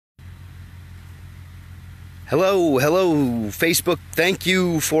Hello, Facebook. Thank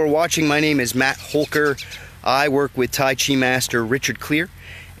you for watching. My name is Matt Holker. I work with Tai Chi Master Richard Clear,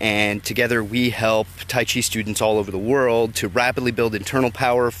 and together we help Tai Chi students all over the world to rapidly build internal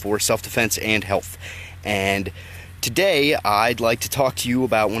power for self-defense and health. And today I'd like to talk to you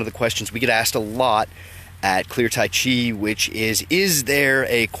about one of the questions we get asked a lot at Clear Tai Chi, which is there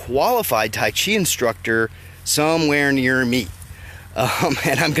a qualified Tai Chi instructor somewhere near me?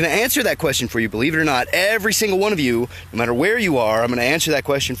 And I'm going to answer that question for you, believe it or not. Every single one of you, no matter where you are, I'm going to answer that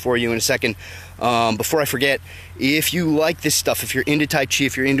question for you in a second. Before I forget, if you like this stuff, if you're into Tai Chi,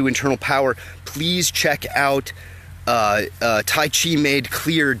 if you're into internal power, please check out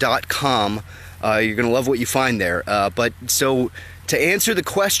TaiChiMadeClear.com. You're going to love what you find there. So to answer the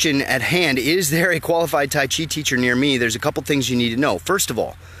question at hand, is there a qualified Tai Chi teacher near me? There's a couple things you need to know. First of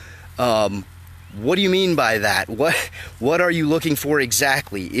all, what do you mean by that? What are you looking for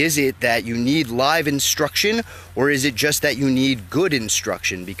exactly? Is it that you need live instruction, or is it just that you need good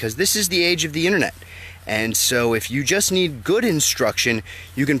instruction? Because this is the age of the internet. And so if you just need good instruction,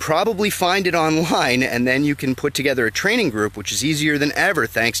 you can probably find it online, and then you can put together a training group, which is easier than ever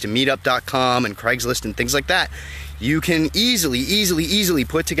thanks to meetup.com and Craigslist and things like that. You can easily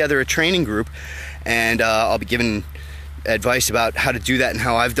put together a training group, and I'll be giving advice about how to do that and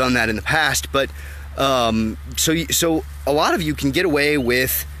how I've done that in the past. But so a lot of you can get away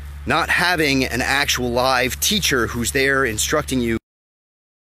with not having an actual live teacher who's there instructing you.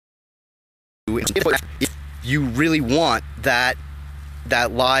 If you really want that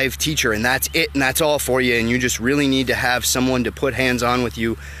live teacher, and that's it, and that's all for you, and you just really need to have someone to put hands on with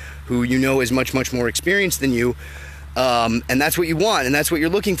you who you know is much more experienced than you, and that's what you want and that's what you're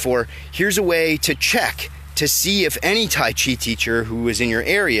looking for. Here's a way to check to see if any Tai Chi teacher who is in your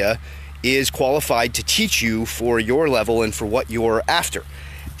area is qualified to teach you for your level and for what you're after.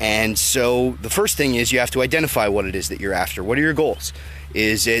 And so the first thing is you have to identify what it is that you're after. What are your goals?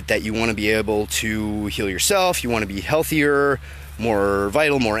 Is it that you want to be able to heal yourself? You want to be healthier, more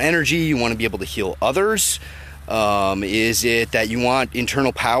vital, more energy? You want to be able to heal others? Is it that you want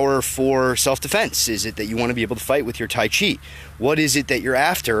internal power for self-defense? Is it that you want to be able to fight with your Tai Chi? What is it that you're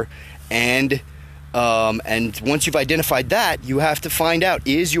after? And once you've identified that, you have to find out,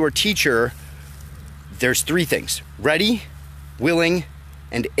 is your teacher, there's three things: ready, willing,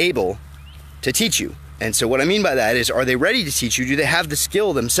 and able to teach you. And so what I mean by that is, are they ready to teach you? Do they have the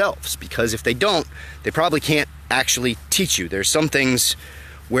skill themselves? Because if they don't, they probably can't actually teach you. There's some things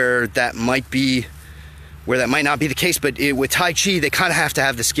where that might not be the case, but with Tai Chi, they kind of have to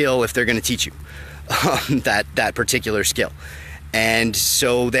have the skill if they're going to teach you that particular skill. And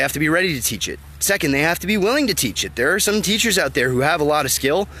so they have to be ready to teach it. Second, they have to be willing to teach it. There are some teachers out there who have a lot of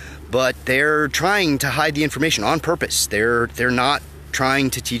skill, but they're trying to hide the information on purpose. They're not trying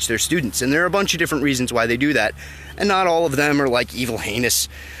to teach their students. And there are a bunch of different reasons why they do that. And not all of them are like evil, heinous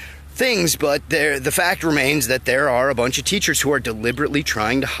things, but the fact remains that there are a bunch of teachers who are deliberately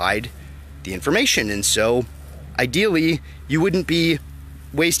trying to hide the information. And so ideally, you wouldn't be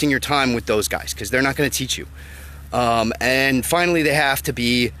wasting your time with those guys, because they're not going to teach you. And finally, they have to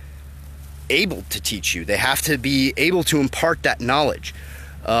be able to teach you. They have to be able to impart that knowledge.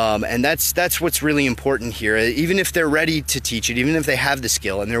 And that's what's really important here. Even if they're ready to teach it, even if they have the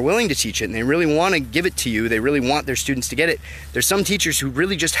skill and they're willing to teach it and they really want to give it to you, they really want their students to get it, there's some teachers who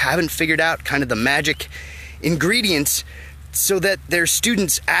really just haven't figured out kind of the magic ingredients so that their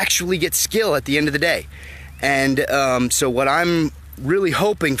students actually get skill at the end of the day. And so what I'm really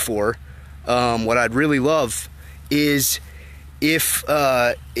hoping for, what I'd really love, is if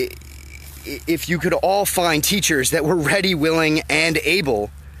you could all find teachers that were ready, willing, and able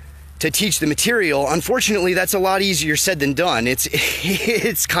to teach the material. Unfortunately, that's a lot easier said than done.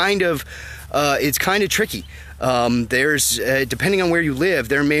 It's kind of tricky. There's depending on where you live,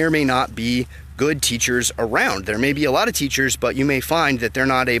 there may or may not be good teachers around. There may be a lot of teachers, but you may find that they're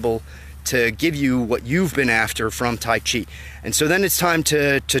not able to give you what you've been after from Tai Chi. And so then it's time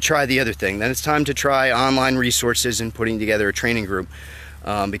to try the other thing. Then it's time to try online resources and putting together a training group,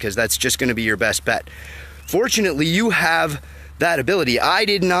 because that's just going to be your best bet. Fortunately, you have that ability. I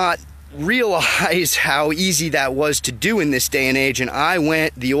did not realize how easy that was to do in this day and age, and I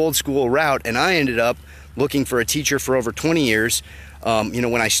went the old school route, and I ended up looking for a teacher for over 20 years.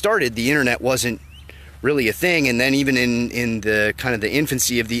 When I started, the internet wasn't really a thing, and then even in the kind of the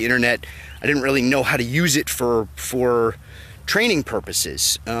infancy of the internet, I didn't really know how to use it for training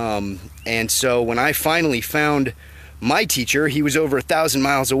purposes. And so when I finally found my teacher, he was over 1,000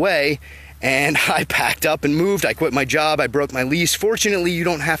 miles away, and I packed up and moved. I quit my job. I broke my lease. Fortunately, you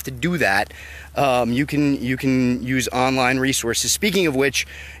don't have to do that. You can use online resources. Speaking of which,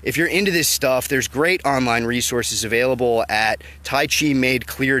 if you're into this stuff, there's great online resources available at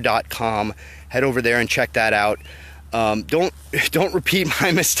taichimadeclear.com. Head over there and check that out. Don't repeat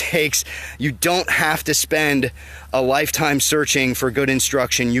my mistakes. You don't have to spend a lifetime searching for good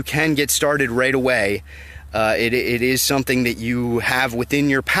instruction. You can get started right away. It is something that you have within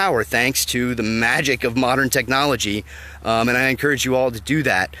your power thanks to the magic of modern technology, and I encourage you all to do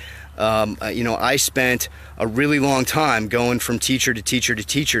that. I spent a really long time going from teacher to teacher to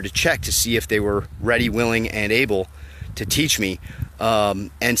teacher to check to see if they were ready, willing, and able to teach me.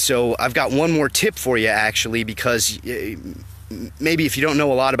 And so I've got one more tip for you, actually, because maybe if you don't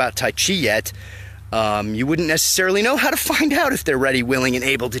know a lot about Tai Chi yet, you wouldn't necessarily know how to find out if they're ready, willing, and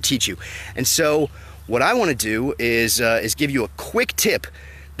able to teach you. And so what I want to do is give you a quick tip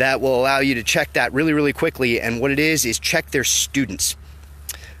that will allow you to check that really, really quickly. And what it is check their students.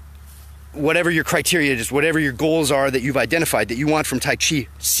 Whatever your criteria is, whatever your goals are that you've identified that you want from Tai Chi,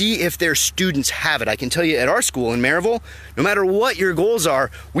 see if their students have it. I can tell you at our school in Maryville, no matter what your goals are,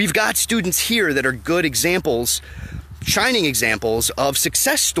 we've got students here that are good examples, shining examples of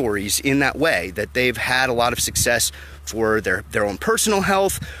success stories in that way, that they've had a lot of success for their own personal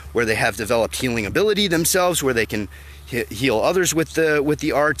health, where they have developed healing ability themselves, where they can heal others with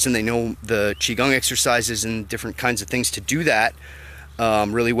the arts, and they know the Qigong exercises and different kinds of things to do that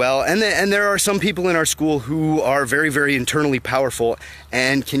really well. And there are some people in our school who are very, very internally powerful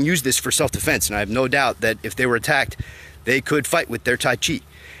and can use this for self-defense. And I have no doubt that if they were attacked, they could fight with their Tai Chi.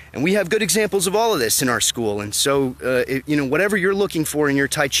 And we have good examples of all of this in our school. And so, whatever you're looking for in your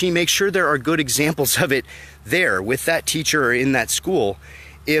Tai Chi, make sure there are good examples of it there with that teacher or in that school.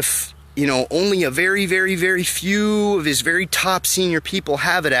 If, only a very, very, very few of his very top senior people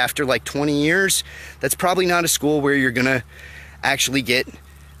have it after like 20 years, that's probably not a school where you're going to actually get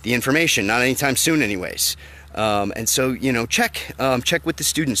the information, not anytime soon anyways. And so, check with the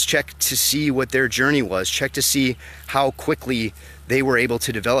students, check to see what their journey was, check to see how quickly they were able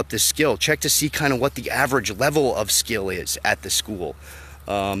to develop this skill, check to see kind of what the average level of skill is at the school.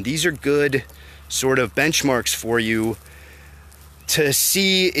 These are good sort of benchmarks for you to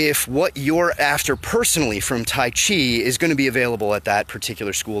see if what you're after personally from Tai Chi is going to be available at that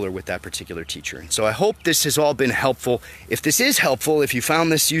particular school or with that particular teacher. And so I hope this has all been helpful. If this is helpful, if you found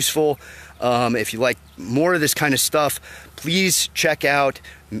this useful, if you like more of this kind of stuff, please check out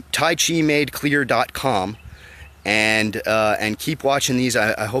taichimadeclear.com and keep watching these.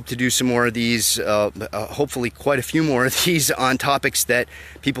 I hope to do some more of these, hopefully quite a few more of these on topics that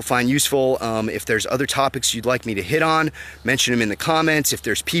people find useful. If there's other topics you'd like me to hit on, mention them in the comments. If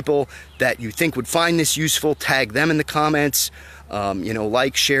there's people that you think would find this useful, tag them in the comments.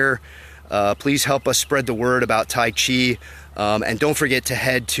 Like, share. Please help us spread the word about Tai Chi. And don't forget to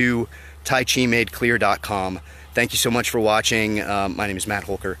head to taichimadeclear.com. Thank you so much for watching. My name is Matt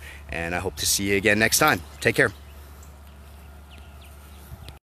Holker, and I hope to see you again next time. Take care.